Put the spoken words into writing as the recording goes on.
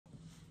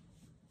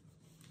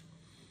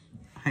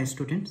Hi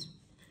students,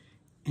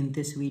 in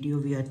this video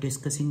we are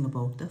discussing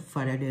about the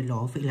Faraday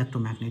Law of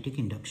electromagnetic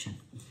induction.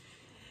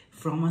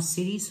 From a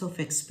series of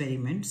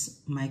experiments,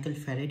 Michael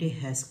Faraday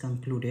has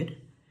concluded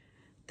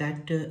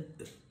that a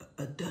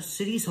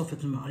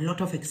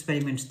lot of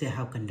experiments they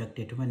have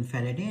conducted, one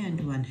Faraday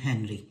and one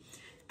Henry,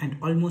 and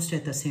almost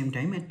at the same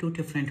time at two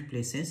different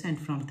places.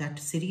 And from that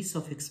series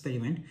of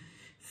experiment,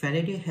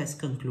 Faraday has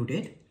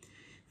concluded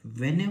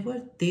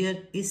whenever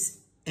there is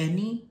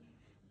any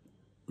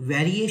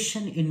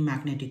variation in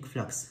magnetic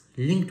flux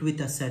linked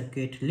with a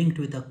circuit, linked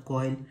with a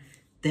coil,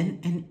 then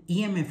an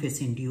EMF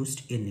is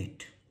induced in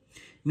it.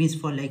 Means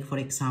for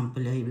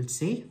example, I will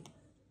say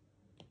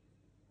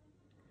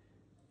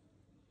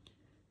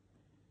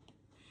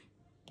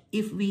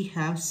if we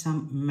have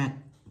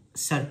some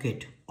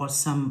circuit or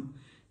some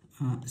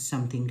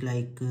something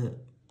like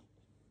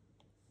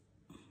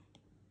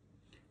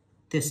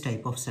this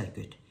type of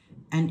circuit,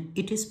 and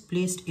it is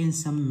placed in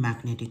some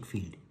magnetic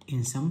field,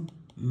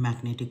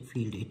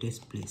 it is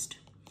placed,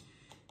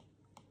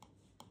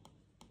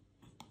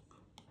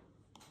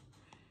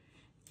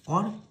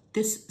 or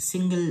this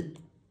single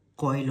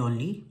coil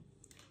only,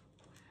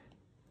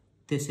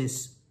 this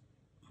is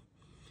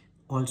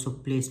also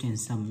placed in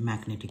some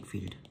magnetic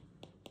field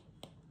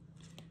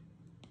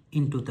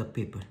into the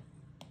paper,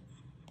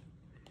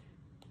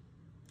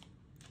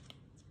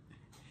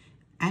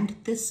 and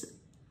this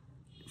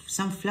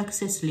some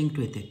flux is linked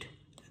with it,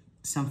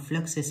 some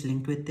flux is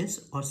linked with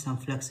this, or some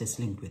flux is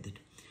linked with it,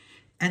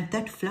 and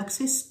that flux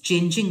is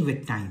changing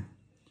with time.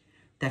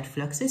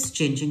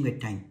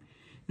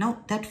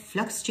 Now that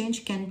flux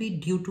change can be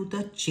due to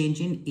the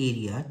change in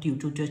area, due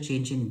to the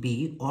change in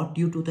B, or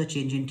due to the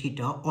change in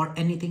theta, or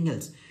anything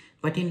else.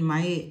 But in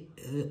my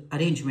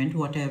arrangement,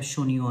 what I have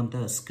shown you on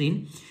the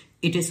screen,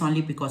 it is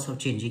only because of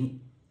changing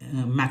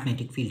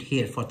magnetic field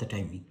here for the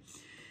time being.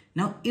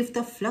 Now if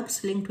the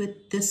flux linked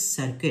with this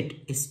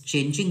circuit is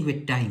changing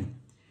with time,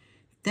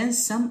 then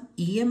some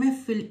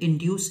EMF will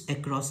induce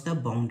across the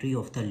boundary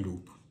of the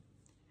loop.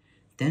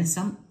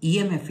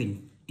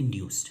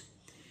 Induced.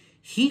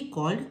 He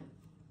called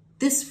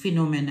this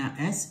phenomena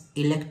as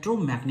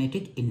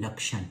electromagnetic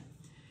induction.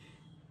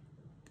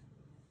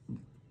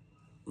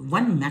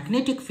 One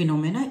magnetic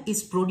phenomena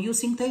is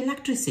producing the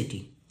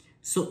electricity.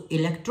 So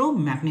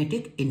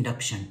electromagnetic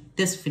induction,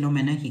 this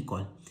phenomena he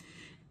called.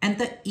 And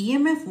the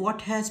EMF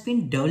what has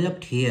been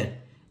developed here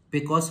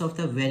because of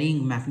the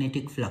varying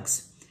magnetic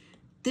flux,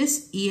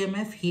 this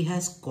EMF he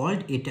has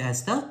called it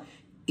as the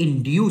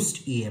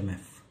induced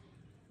EMF.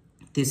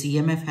 This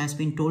EMF has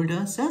been told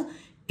as a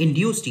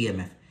induced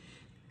EMF.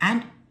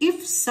 And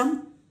if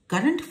some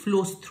current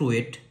flows through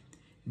it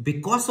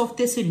because of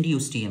this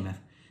induced EMF,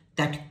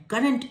 that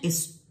current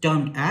is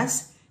termed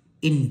as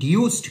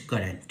induced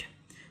current.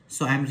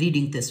 So I am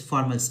reading this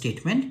formal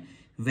statement.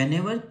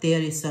 Whenever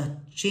there is a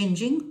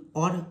changing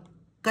or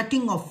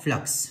cutting of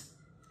flux,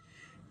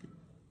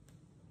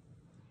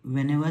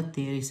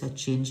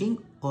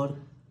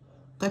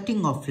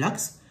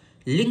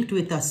 linked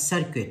with a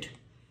circuit,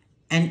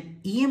 an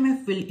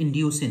EMF will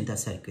induce in the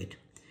circuit.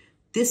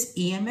 This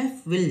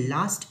EMF will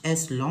last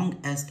as long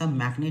as the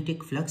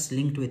magnetic flux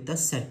linked with the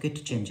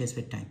circuit changes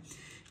with time.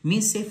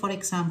 Means, say for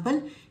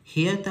example,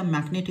 here the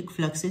magnetic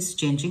flux is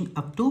changing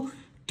up to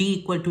t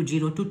equal to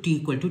 0 to t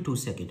equal to 2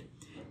 seconds.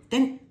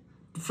 Then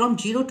from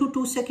 0 to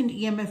 2 second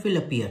EMF will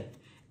appear.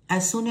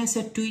 As soon as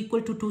at t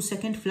equal to 2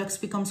 second flux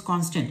becomes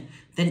constant,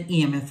 then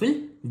EMF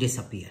will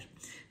disappear.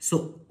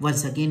 So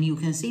once again you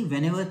can see,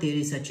 whenever there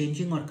is a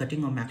changing or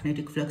cutting of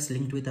magnetic flux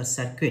linked with a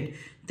circuit,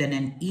 then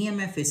an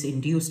EMF is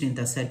induced in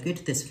the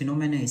circuit. This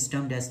phenomena is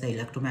termed as the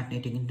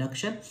electromagnetic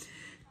induction.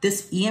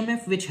 This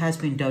EMF which has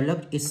been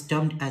developed is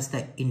termed as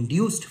the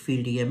induced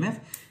field EMF.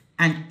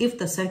 And if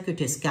the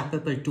circuit is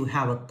capable to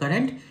have a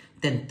current,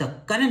 then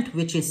the current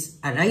which is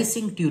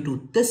arising due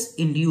to this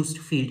induced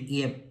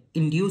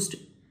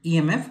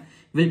EMF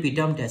will be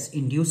termed as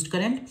induced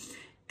current.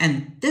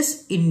 And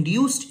this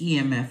induced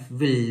EMF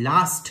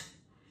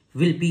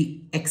will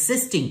be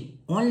existing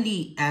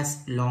only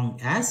as long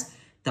as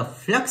the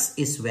flux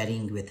is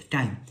varying with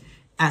time.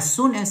 As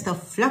soon as the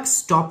flux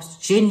stops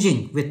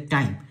changing with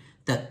time,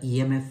 the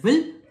EMF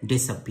will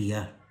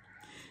disappear.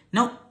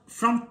 Now,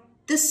 from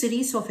this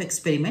series of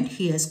experiment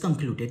he has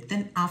concluded.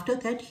 Then after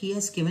that he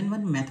has given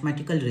one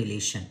mathematical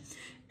relation.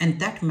 And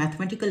that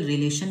mathematical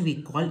relation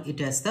we call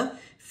it as the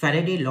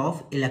Faraday Law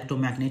of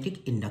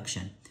electromagnetic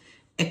induction.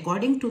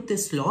 According to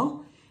this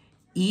law,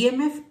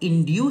 EMF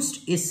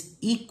induced is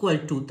equal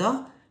to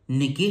the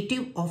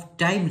negative of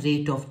time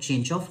rate of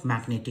change of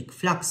magnetic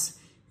flux.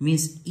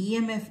 Means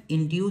EMF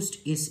induced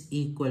is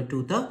equal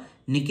to the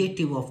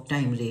negative of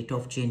time rate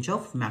of change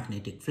of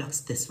magnetic flux.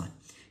 This one.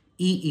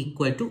 E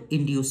equal to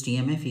induced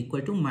EMF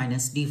equal to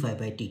minus d phi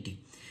by dt.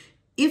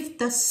 If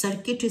the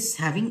circuit is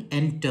having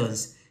n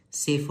turns,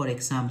 say for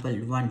example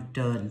 1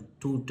 turn,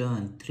 2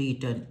 turn, 3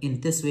 turn,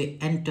 in this way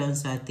n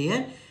turns are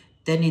there,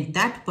 then in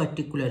that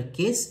particular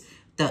case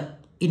the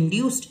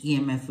induced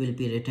EMF will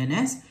be written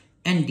as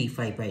n d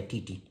phi by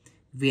dt.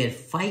 where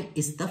phi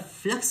is the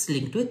flux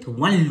linked with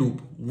one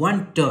loop,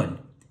 one turn.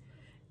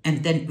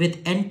 and then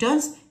with n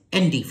turns,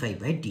 n d phi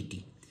by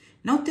dt.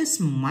 Now this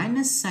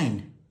minus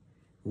sign,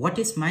 what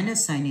is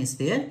minus sign is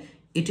there?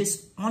 It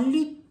is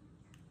only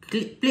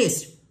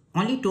placed,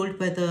 only told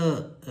by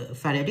the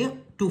Faraday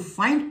to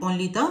find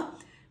only the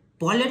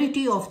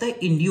polarity of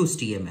the induced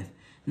EMF.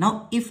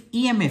 Now if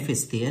EMF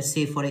is there,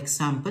 say for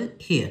example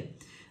here,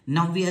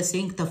 now we are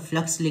saying the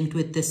flux linked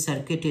with this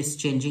circuit is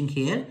changing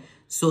here,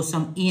 so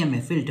some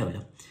EMF will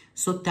develop.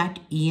 So that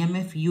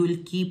EMF you will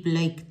keep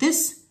like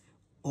this,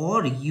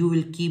 or you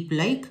will keep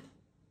like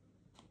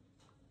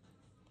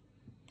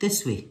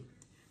this way.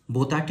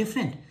 Both are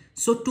different.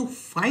 So to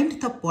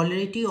find the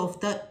polarity of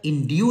the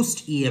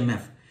induced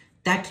EMF,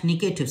 that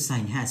negative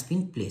sign has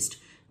been placed.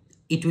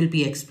 It will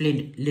be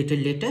explained little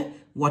later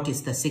what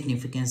is the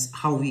significance,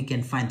 how we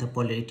can find the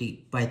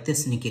polarity by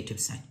this negative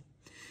sign.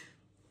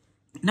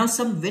 Now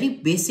some very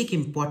basic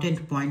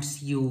important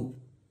points you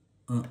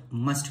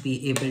must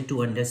be able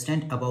to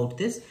understand about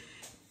this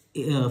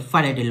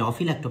Faraday law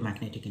of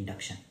electromagnetic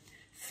induction.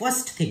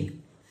 First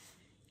thing,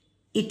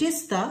 it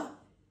is the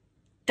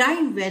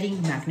time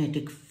varying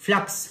magnetic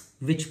flux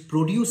which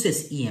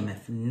produces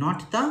EMF,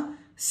 not the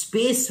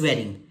space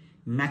varying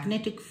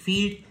magnetic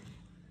field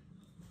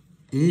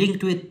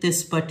linked with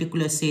this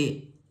particular,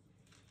 say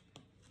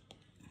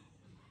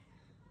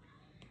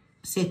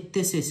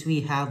this is,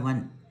 we have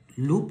one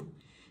loop,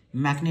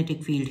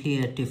 magnetic field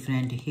here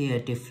different, here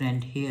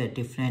different, here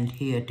different,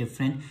 here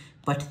different,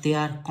 but they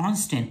are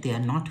constant, they are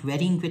not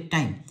varying with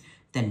time,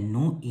 then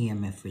no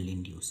EMF will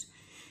induce.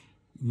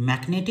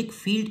 Magnetic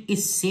field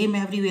is same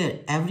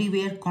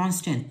everywhere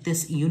constant.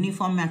 This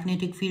uniform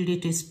magnetic field,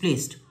 it is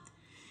placed,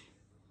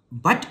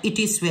 but it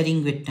is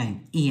varying with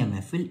time.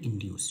 EMF will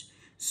induce.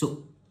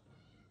 So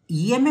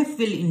EMF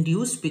will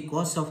induce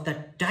because of the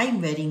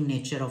time varying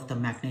nature of the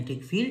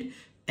magnetic field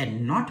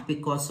and not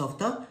because of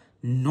the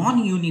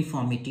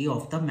non-uniformity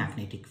of the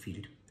magnetic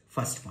field.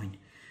 First point.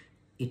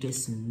 It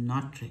is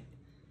not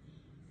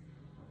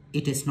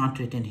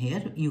written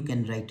here. You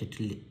can write it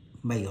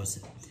by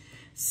yourself.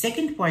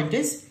 Second point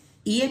is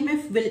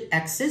EMF will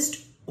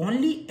exist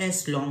only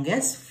as long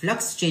as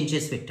flux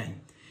changes with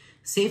time.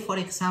 Say for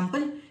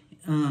example,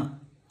 I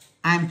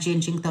am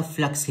changing the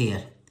flux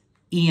here.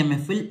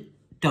 EMF will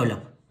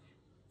develop.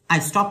 I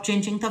stop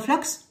changing the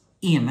flux,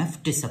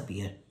 EMF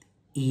disappear.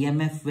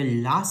 EMF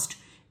will last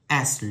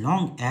as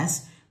long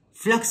as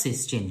flux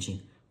is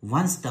changing.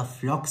 Once the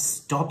flux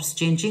stops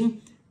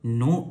changing,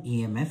 no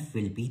EMF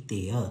will be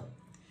there.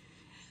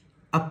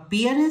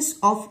 Appearance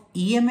of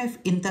EMF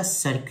in the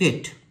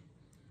circuit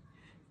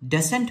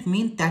doesn't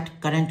mean that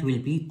current will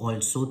be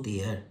also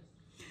there.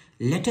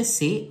 Let us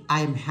say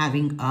I am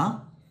having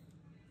a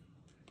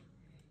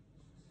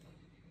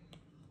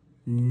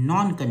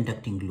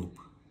non-conducting loop.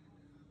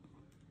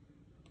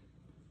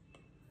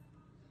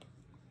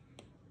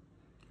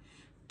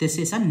 This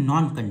is a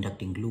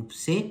non-conducting loop.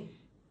 Say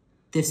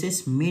this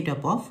is made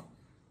up of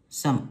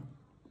some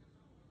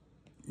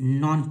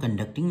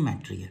non-conducting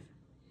material.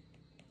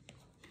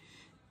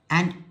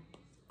 And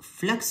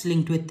flux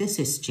linked with this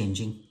is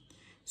changing.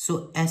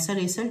 So as a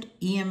result,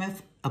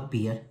 EMF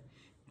appear.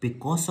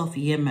 Because of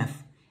EMF,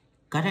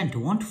 current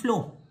won't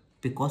flow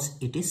because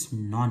it is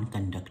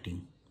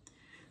non-conducting.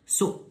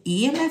 So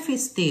EMF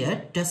is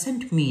there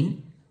doesn't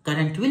mean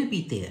current will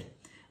be there.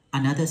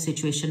 Another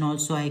situation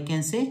also I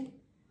can say,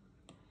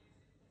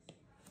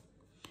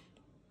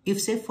 if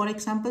say for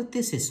example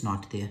this is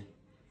not there,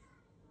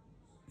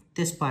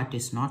 this part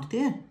is not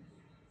there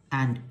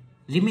and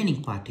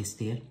remaining part is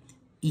there,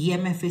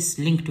 EMF is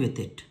linked with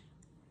it,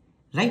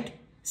 right?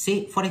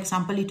 Say for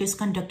example it is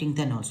conducting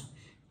then also,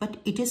 but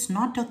it is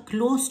not a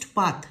closed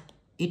path.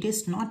 It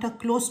is not a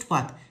closed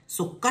path,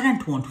 so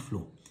current won't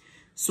flow.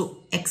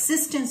 So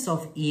existence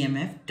of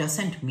EMF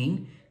doesn't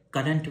mean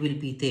current will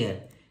be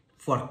there.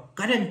 For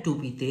current to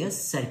be there,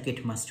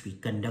 circuit must be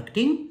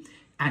conducting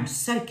and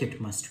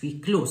circuit must be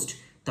closed.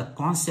 The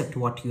concept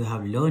what you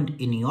have learned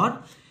in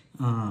your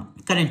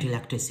current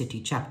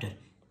electricity chapter.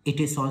 It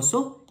is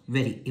also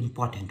very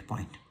important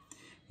point.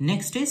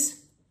 Next is,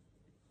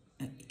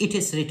 it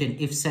is written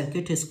if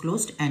circuit is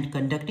closed and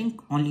conducting,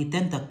 only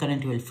then the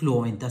current will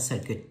flow in the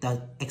circuit.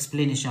 The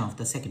explanation of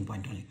the second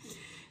point only.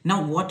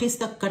 Now what is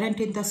the current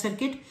in the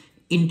circuit?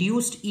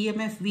 Induced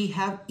EMF we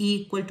have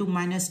E equal to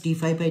minus d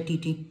phi by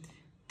dt.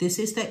 This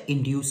is the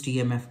induced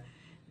EMF.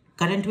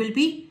 Current will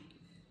be,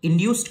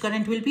 induced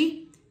current will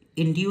be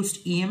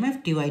induced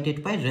EMF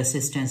divided by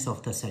resistance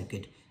of the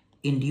circuit.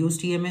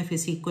 Induced EMF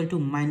is equal to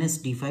minus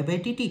d phi by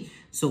dt.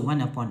 So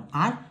 1 upon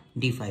R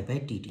d phi by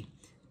dt.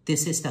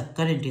 This is the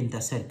current in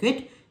the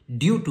circuit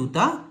due to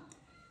the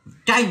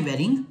time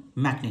varying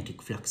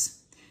magnetic flux.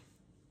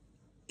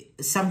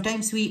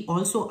 Sometimes we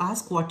also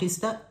ask what is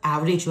the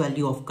average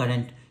value of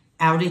current,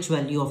 average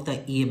value of the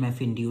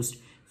EMF induced.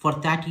 For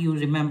that you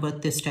remember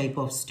this type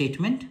of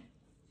statement.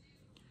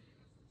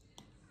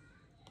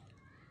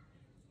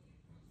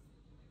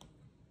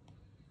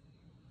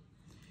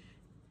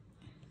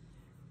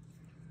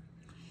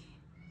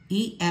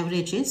 E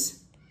average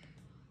is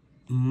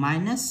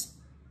minus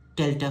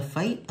delta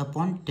phi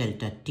upon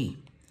delta t.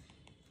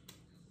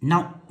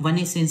 Now, one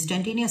is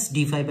instantaneous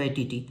d phi by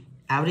dt.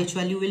 Average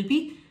value will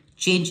be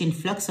change in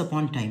flux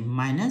upon time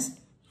minus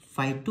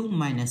phi2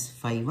 minus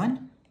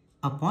phi1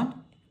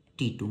 upon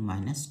t2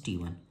 minus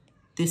t1.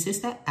 This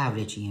is the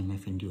average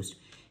EMF induced.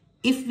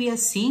 If we are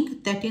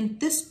seeing that in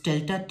this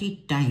delta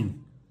t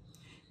time,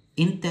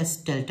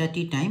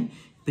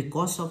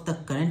 because of the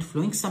current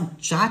flowing, some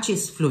charge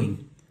is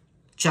flowing.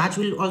 Charge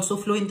will also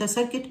flow in the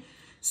circuit.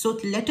 So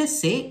let us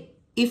say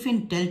if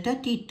in delta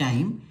t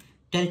time,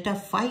 delta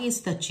phi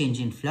is the change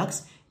in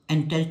flux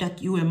and delta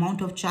q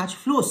amount of charge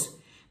flows,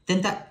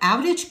 then the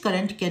average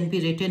current can be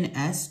written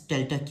as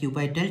delta q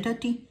by delta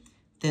t.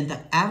 Then the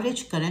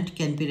average current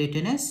can be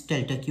written as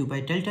delta q by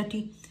delta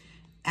t.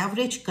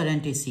 Average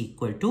current is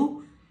equal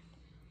to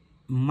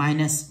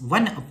minus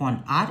 1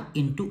 upon r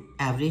into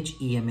average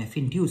EMF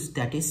induced,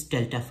 that is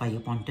delta phi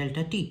upon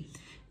delta t.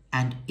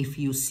 And if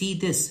you see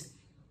this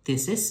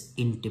is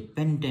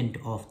independent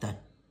of the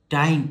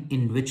time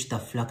in which the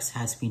flux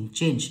has been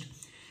changed.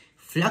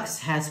 Flux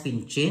has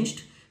been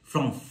changed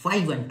from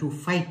phi1 to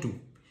phi2.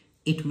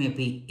 It may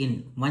be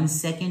in 1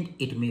 second,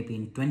 it may be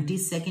in 20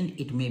 seconds,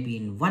 it may be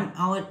in 1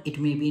 hour, it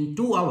may be in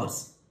 2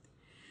 hours.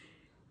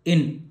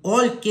 In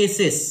all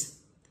cases,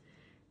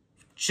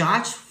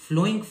 charge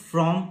flowing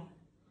from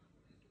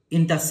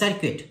in the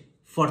circuit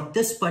for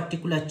this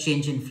particular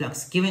change in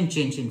flux, given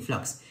change in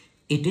flux,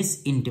 it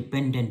is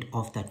independent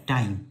of the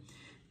time.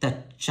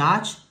 The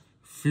charge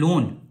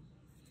flown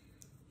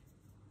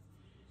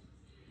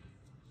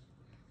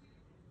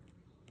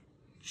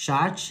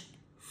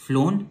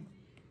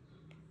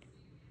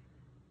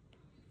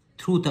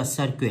through the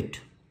circuit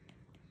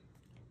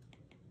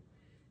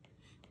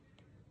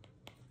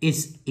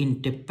is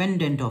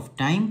independent of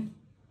time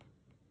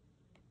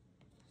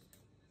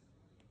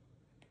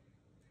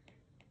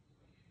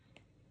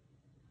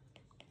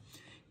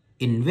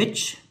in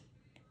which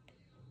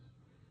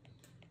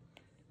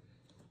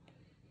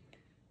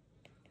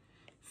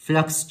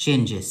flux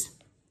changes.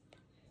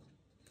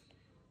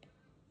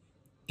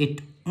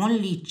 It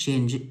only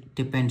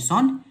depends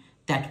on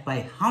that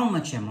by how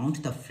much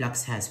amount the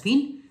flux has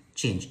been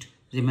changed.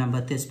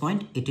 Remember this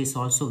point. It is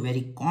also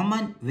very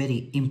common,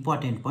 very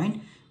important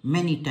point.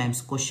 Many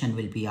times question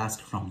will be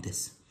asked from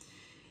this.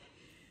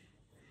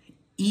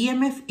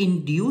 EMF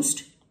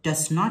induced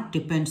does not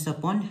depend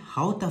upon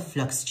how the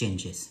flux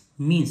changes.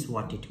 Means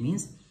what it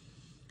means?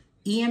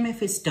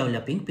 EMF is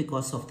developing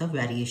because of the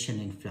variation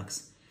in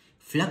flux.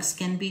 Flux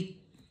can be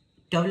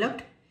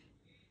developed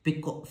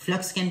because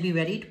flux can be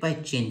varied by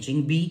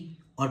changing B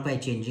or by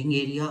changing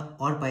area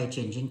or by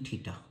changing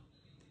theta.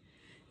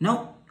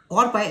 Now,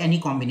 or by any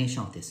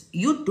combination of this.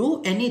 You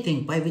do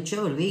anything by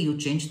whichever way you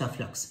change the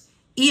flux,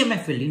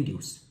 EMF will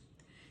induce.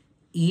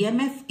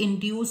 EMF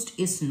induced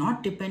is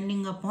not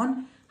depending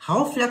upon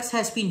how flux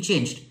has been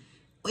changed.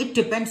 It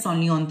depends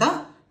only on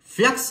the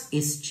flux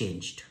is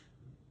changed.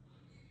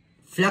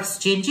 Flux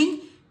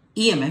changing,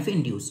 EMF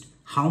induced.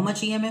 How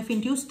much EMF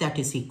induced? That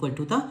is equal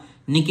to the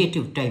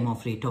negative time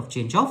of rate of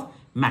change of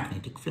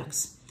magnetic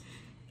flux.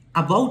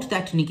 About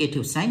that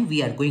negative sign,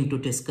 we are going to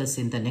discuss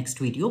in the next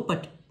video,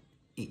 but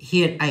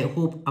here I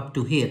hope up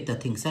to here the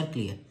things are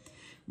clear.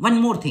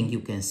 One more thing you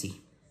can see.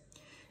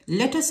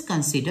 Let us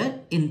consider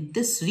in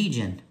this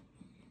region,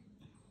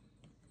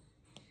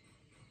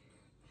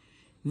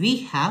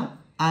 we have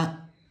a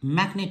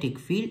magnetic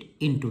field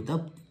into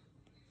the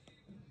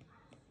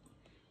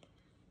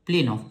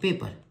plane of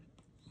paper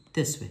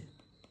this way.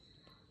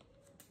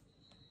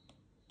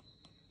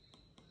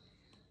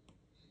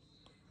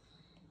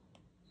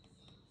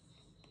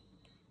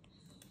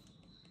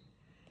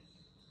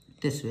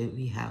 This way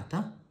we have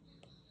the,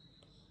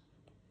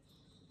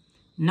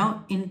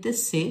 now in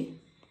this say,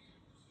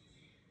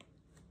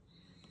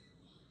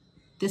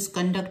 this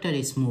conductor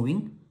is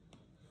moving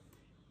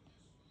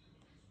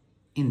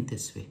in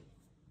this way.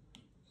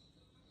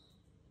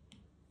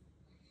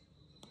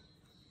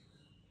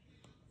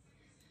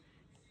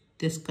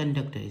 This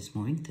conductor is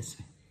moving this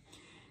way.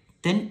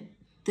 Then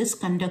this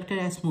conductor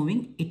as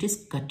moving, it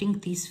is cutting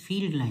these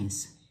field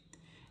lines.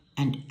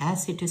 And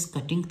as it is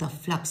cutting the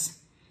flux,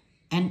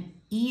 an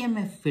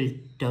EMF will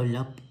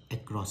develop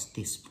across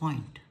this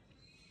point.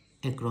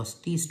 Across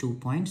these 2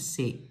 points,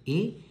 say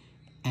A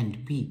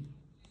and B,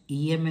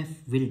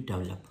 EMF will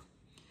develop.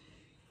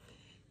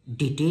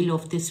 Detail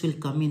of this will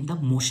come in the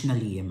motional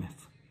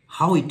EMF,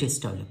 how it is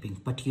developing.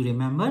 But you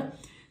remember,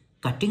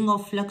 cutting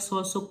of flux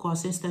also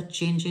causes the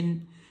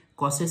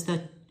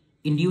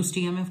induced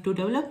EMF to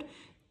develop,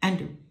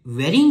 and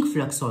varying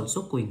flux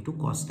also going to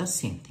cause the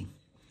same thing.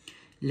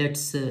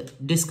 Let's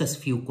discuss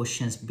few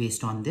questions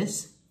based on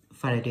this.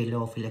 Faraday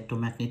law of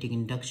electromagnetic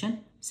induction.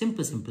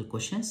 Simple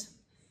questions.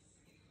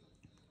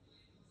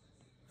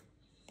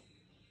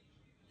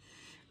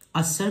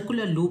 A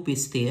circular loop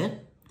is there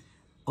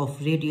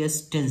of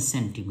radius 10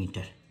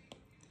 centimeter.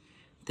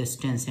 This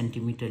 10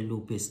 centimeter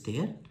loop is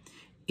there.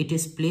 It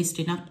is placed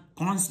in a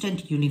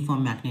constant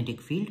uniform magnetic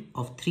field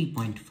of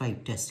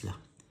 3.5 Tesla.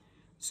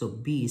 So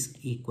B is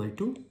equal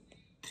to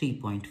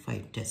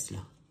 3.5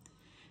 Tesla.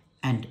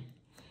 And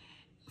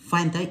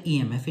find the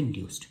EMF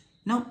induced.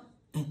 Now,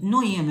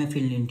 no EMF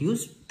will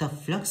induce. The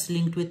flux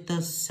linked with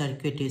the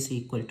circuit is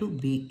equal to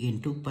B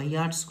into pi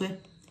r square.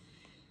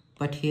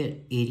 But here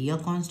area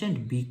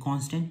constant, B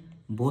constant,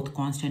 both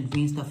constant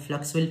means the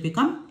flux will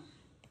become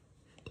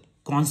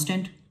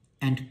constant,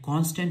 and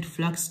constant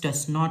flux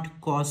does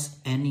not cause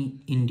any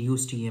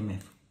induced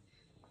EMF.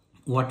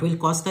 What will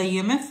cause the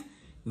EMF?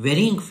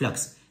 Varying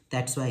flux.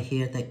 That's why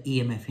here the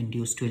EMF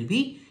induced will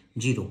be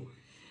 0.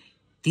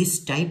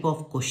 This type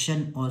of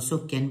question also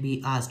can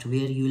be asked where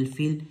you will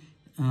feel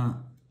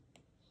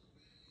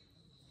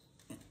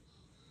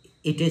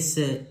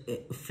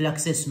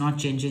flux is not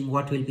changing.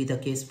 What will be the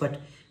case?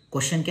 But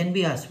question can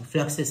be asked,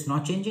 flux is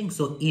not changing,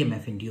 so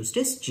EMF induced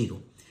is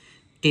 0.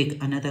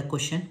 Take another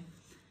question.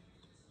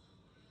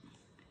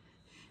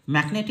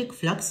 Magnetic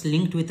flux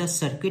linked with a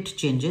circuit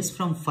changes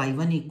from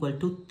phi1 equal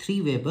to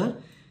 3 Weber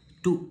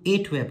to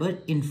 8 Weber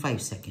in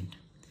 5 seconds.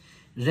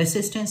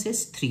 Resistance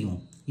is 3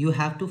 ohm. You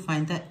have to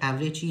find the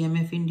average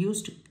EMF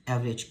induced,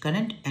 average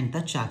current, and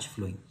the charge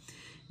flowing.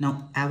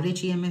 Now,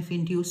 average EMF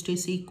induced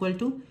is equal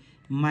to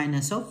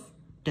minus of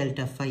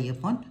delta phi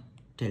upon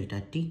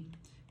delta t.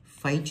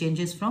 Phi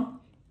changes from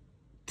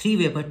 3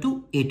 Weber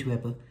to 8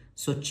 Weber.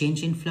 So,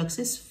 change in flux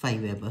is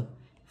 5 Weber.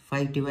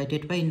 5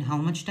 divided by in how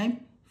much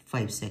time?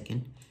 5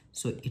 seconds.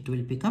 So, it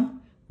will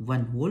become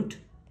 1 volt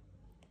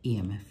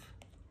EMF.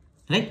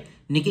 Right?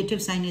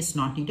 Negative sign is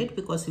not needed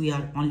because we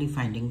are only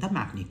finding the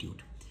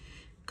magnitude.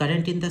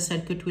 Current in the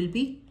circuit will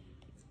be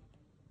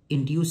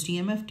induced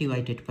EMF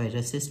divided by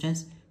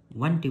resistance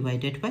 1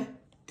 divided by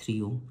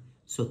 3 ohm.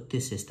 So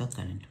this is the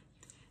current.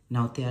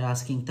 Now they are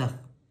asking the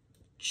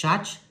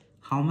charge.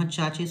 How much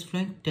charge is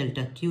flowing?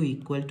 Delta Q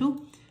equal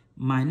to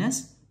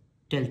minus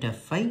delta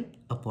phi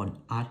upon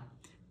R.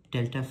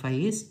 Delta phi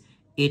is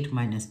 8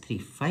 minus 3,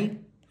 5.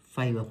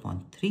 5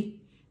 upon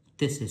 3.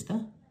 This is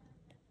the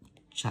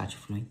charge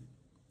flowing,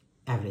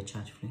 average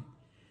charge flowing.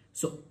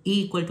 So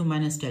E equal to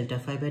minus delta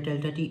phi by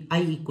delta T,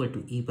 I equal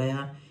to E by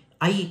R,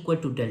 I equal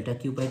to delta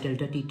Q by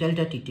delta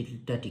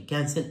T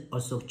cancel.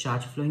 Also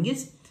charge flowing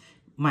is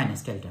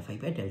minus delta phi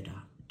by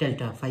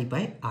delta phi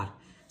by R.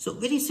 So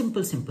very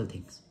simple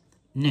things.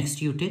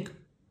 Next you take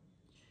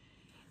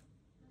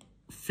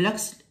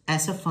flux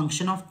as a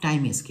function of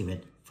time is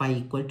given. Phi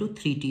equal to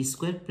 3t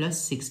square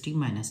plus 6t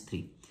minus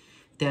 3.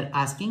 They are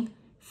asking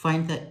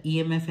find the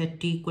EMF at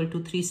t equal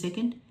to 3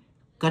 seconds,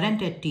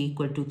 current at t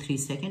equal to 3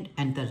 seconds,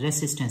 and the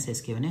resistance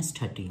is given as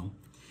 30 ohm.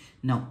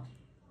 Now,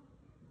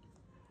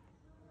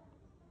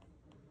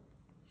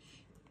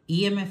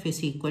 EMF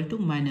is equal to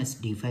minus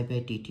d phi by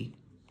dt.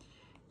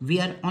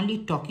 We are only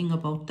talking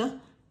about the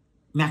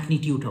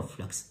magnitude of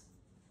flux.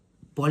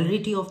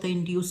 Polarity of the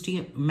induced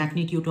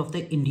magnitude of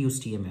the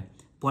induced EMF.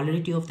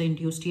 Polarity of the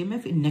induced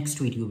EMF in next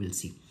video we'll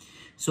see.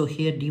 So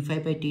here d phi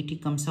by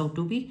dt comes out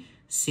to be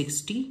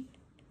 60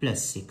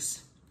 plus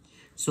 6.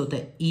 So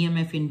the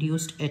EMF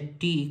induced at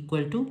t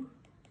equal to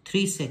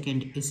 3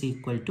 seconds is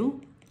equal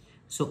to,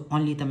 so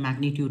only the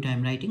magnitude I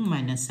am writing,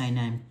 minus sign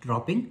I am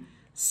dropping,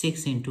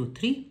 6 into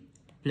 3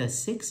 plus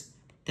 6,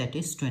 that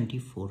is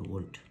 24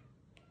 volt.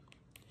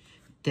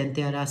 Then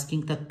they are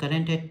asking the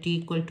current at t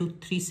equal to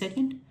 3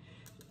 seconds.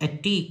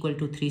 At t equal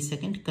to 3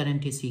 seconds,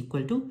 current is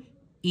equal to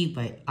E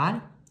by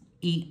R.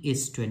 E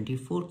is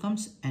 24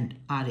 comes and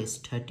R is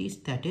 30,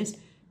 that is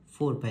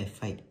 4 by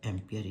 5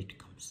 ampere it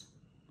comes.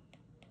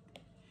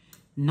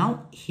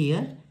 Now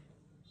here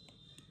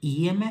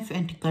EMF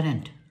and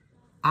current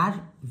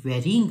are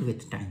varying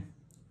with time.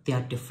 They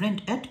are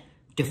different at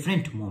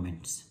different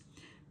moments.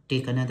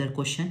 Take another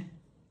question.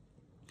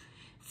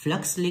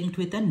 Flux linked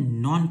with a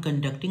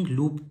non-conducting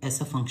loop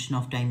as a function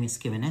of time is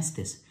given as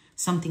this.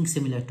 Something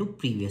similar to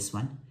previous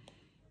one.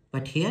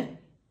 But here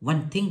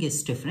one thing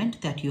is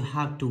different that you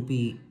have to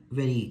be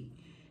very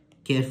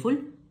careful.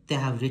 They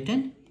have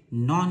written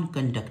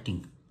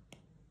non-conducting.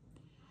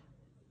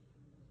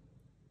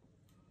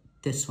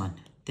 This one,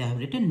 they have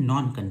written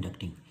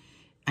non-conducting.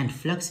 And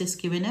flux is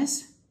given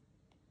as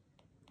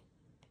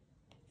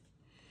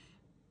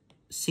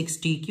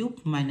 6t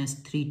cube minus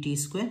 3t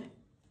square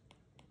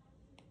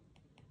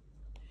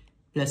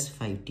plus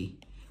 5t.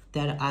 They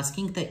are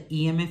asking the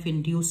EMF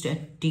induced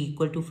at t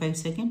equal to 5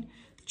 seconds,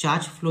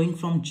 charge flowing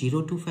from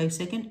 0 to 5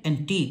 seconds,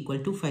 and t equal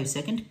to 5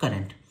 second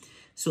current.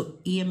 So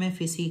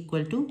EMF is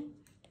equal to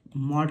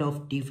mod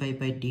of d phi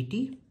by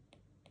dt.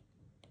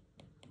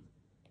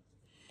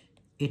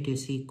 It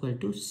is equal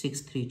to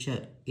 6 3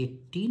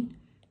 18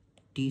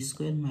 t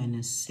square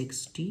minus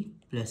 6t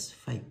plus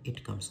 5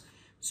 it comes.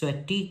 So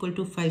at t equal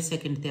to 5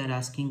 seconds they are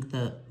asking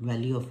the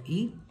value of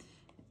E.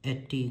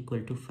 At t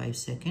equal to 5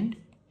 seconds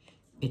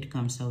it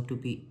comes out to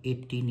be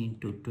 18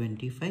 into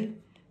 25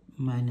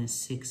 minus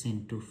 6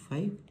 into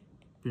 5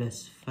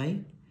 plus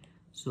 5.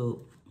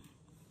 So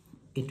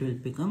it will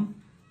become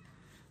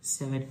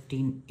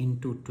 17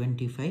 into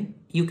 25.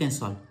 You can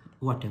solve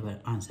whatever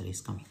answer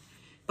is coming.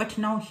 But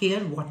now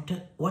here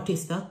what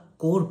is the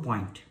core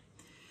point?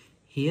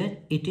 Here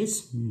it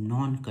is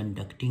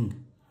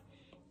non-conducting.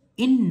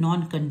 In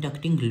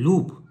non-conducting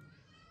loop,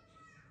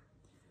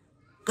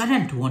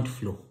 current won't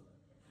flow.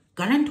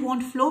 Current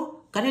won't flow.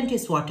 Current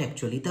is what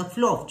actually? The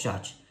flow of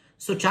charge.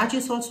 So charge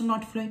is also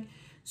not flowing.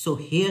 So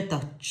here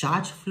the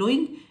charge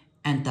flowing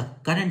and the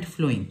current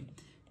flowing.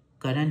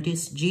 Current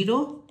is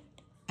 0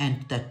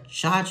 and the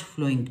charge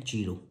flowing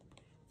 0.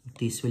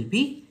 This will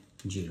be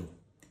 0.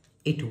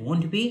 It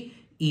won't be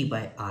E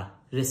by R.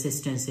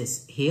 Resistance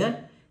is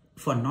here.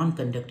 For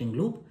non-conducting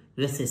loop,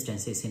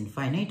 resistance is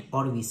infinite,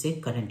 or we say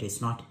current is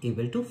not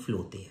able to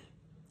flow there.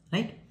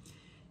 Right?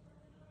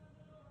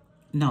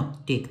 Now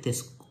take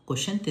this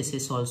question. This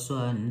is also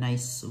a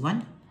nice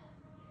one.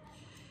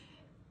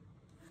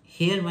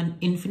 Here one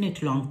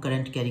infinite long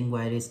current carrying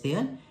wire is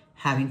there,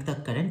 having the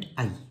current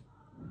I.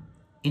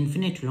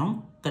 Infinite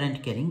long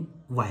current carrying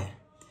wire.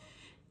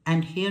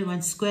 And here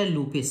one square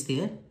loop is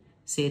there.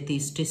 Say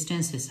these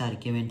distances are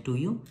given to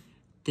you.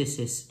 This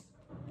is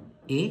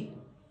A,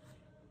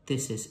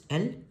 this is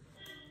L,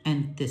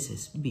 and this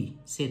is B.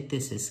 Say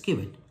this is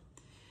given.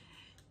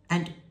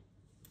 And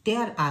they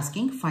are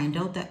asking, find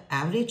out the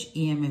average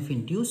EMF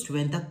induced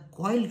when the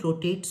coil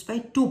rotates by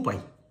 2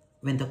 pi.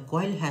 When the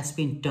coil has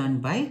been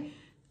turned by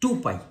 2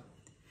 pi.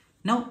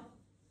 Now,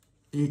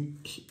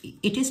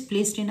 it is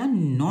placed in a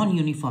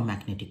non-uniform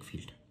magnetic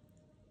field.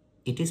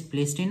 It is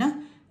placed in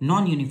a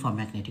non-uniform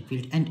magnetic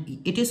field, and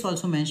it is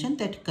also mentioned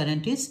that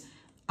current is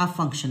a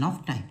function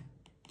of time.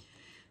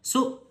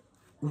 So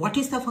what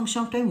is the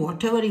function of time?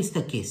 Whatever is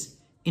the case,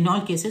 in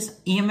all cases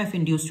EMF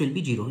induced will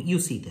be 0. You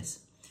see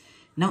this.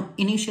 Now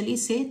initially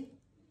say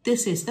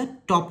this is the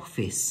top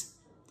face.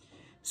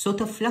 So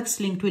the flux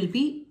linked will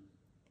be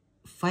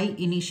phi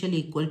initially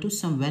equal to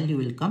some value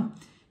will come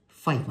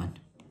phi 1.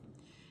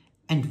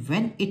 And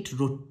when it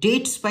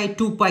rotates by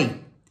 2 pi,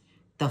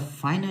 the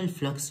final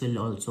flux will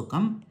also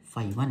come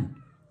phi 1.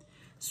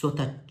 So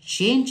the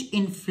change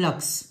in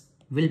flux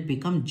will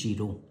become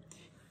 0.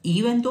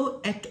 Even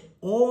though at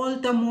all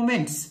the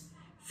moments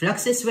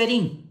flux is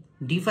varying,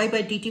 d phi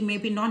by dt may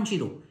be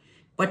non-zero.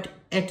 But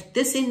at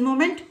this in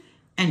moment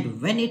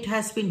and when it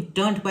has been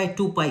turned by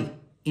 2 pi,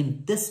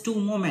 in this 2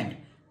 moment,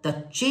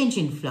 the change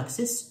in flux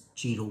is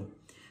 0.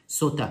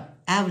 So the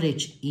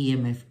average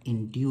EMF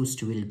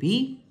induced will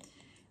be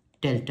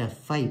delta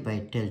phi by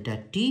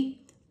delta t.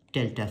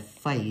 Delta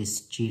phi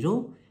is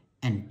 0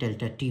 and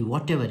delta t,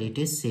 whatever it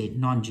is, say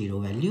non-zero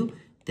value.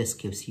 This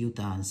gives you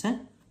the answer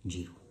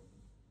 0.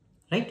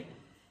 Right?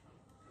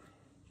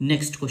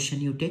 Next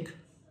question you take.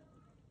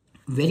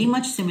 Very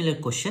much similar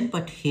question,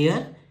 but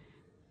here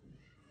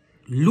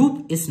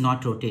loop is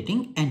not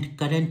rotating and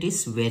current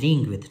is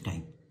varying with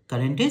time.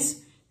 Current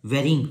is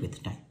varying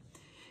with time.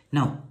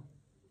 Now,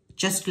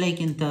 just like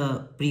in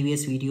the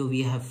previous video,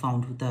 we have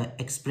found the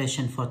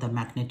expression for the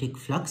magnetic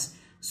flux.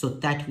 So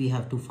that we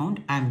have to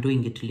found. I am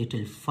doing it a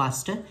little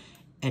faster.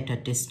 At a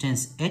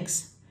distance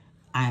x,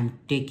 I am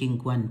taking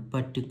one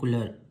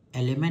particular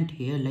element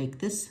here like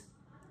this.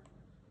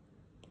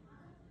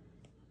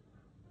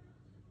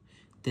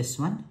 This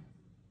one.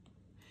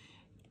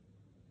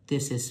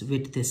 This is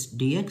with this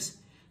dx.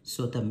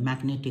 So the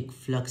magnetic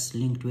flux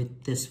linked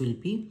with this will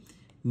be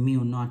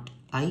mu naught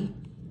I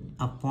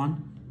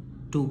upon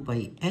 2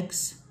 pi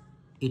x.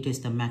 It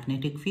is the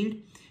magnetic field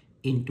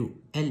into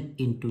L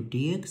into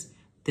dx.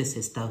 This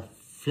is the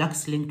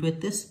flux linked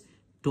with this.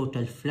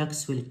 Total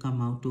flux will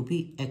come out to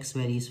be x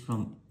varies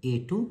from A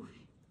to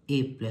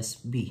A plus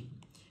B.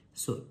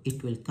 So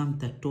it will come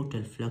the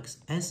total flux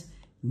as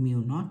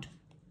mu naught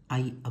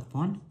I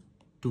upon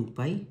 2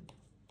 pi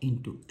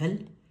into L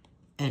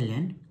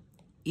ln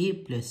A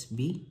plus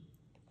B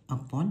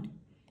upon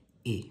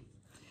A.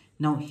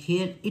 Now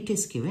here it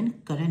is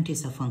given current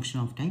is a function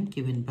of time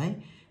given by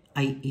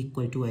I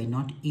equal to I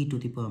naught e to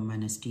the power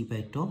minus t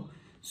by tau.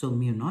 So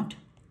mu naught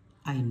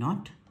I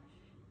naught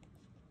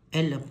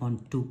L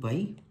upon 2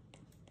 pi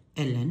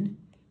ln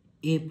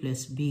A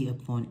plus B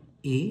upon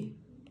A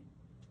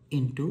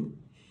into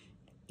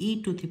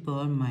e to the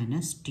power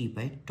minus t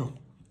by tau.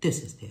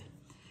 This is there.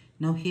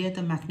 Now here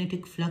the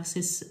magnetic flux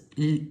is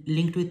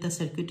linked with the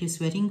circuit is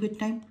varying with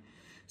time.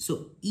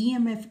 So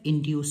EMF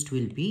induced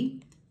will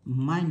be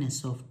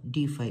minus of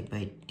d phi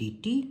by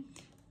dt.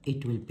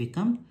 It will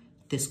become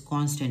this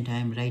constant I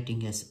am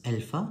writing as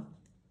alpha,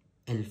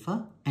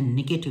 and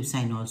negative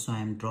sign also I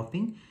am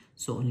dropping.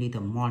 So only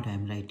the mod I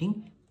am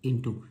writing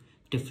into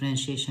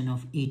differentiation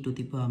of e to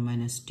the power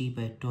minus t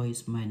by tau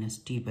is minus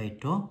t by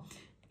tau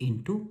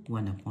into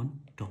 1 upon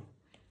tau.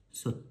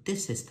 So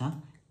this is the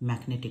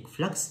magnetic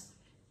flux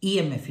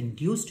EMF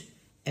induced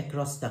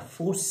across the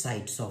 4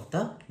 sides of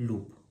the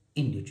loop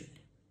individually.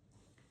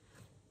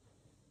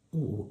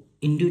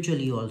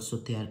 Individually also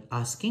they are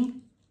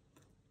asking.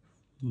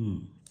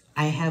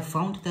 I have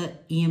found the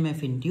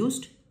EMF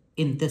induced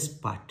in this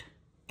part,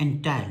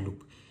 entire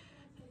loop.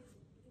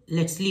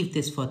 Let's leave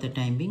this for the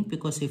time being,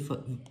 because if I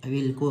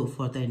will go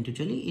for the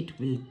individually, it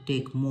will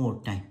take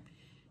more time.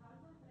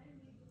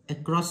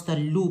 Across the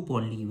loop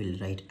only will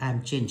write. I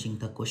am changing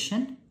the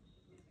question.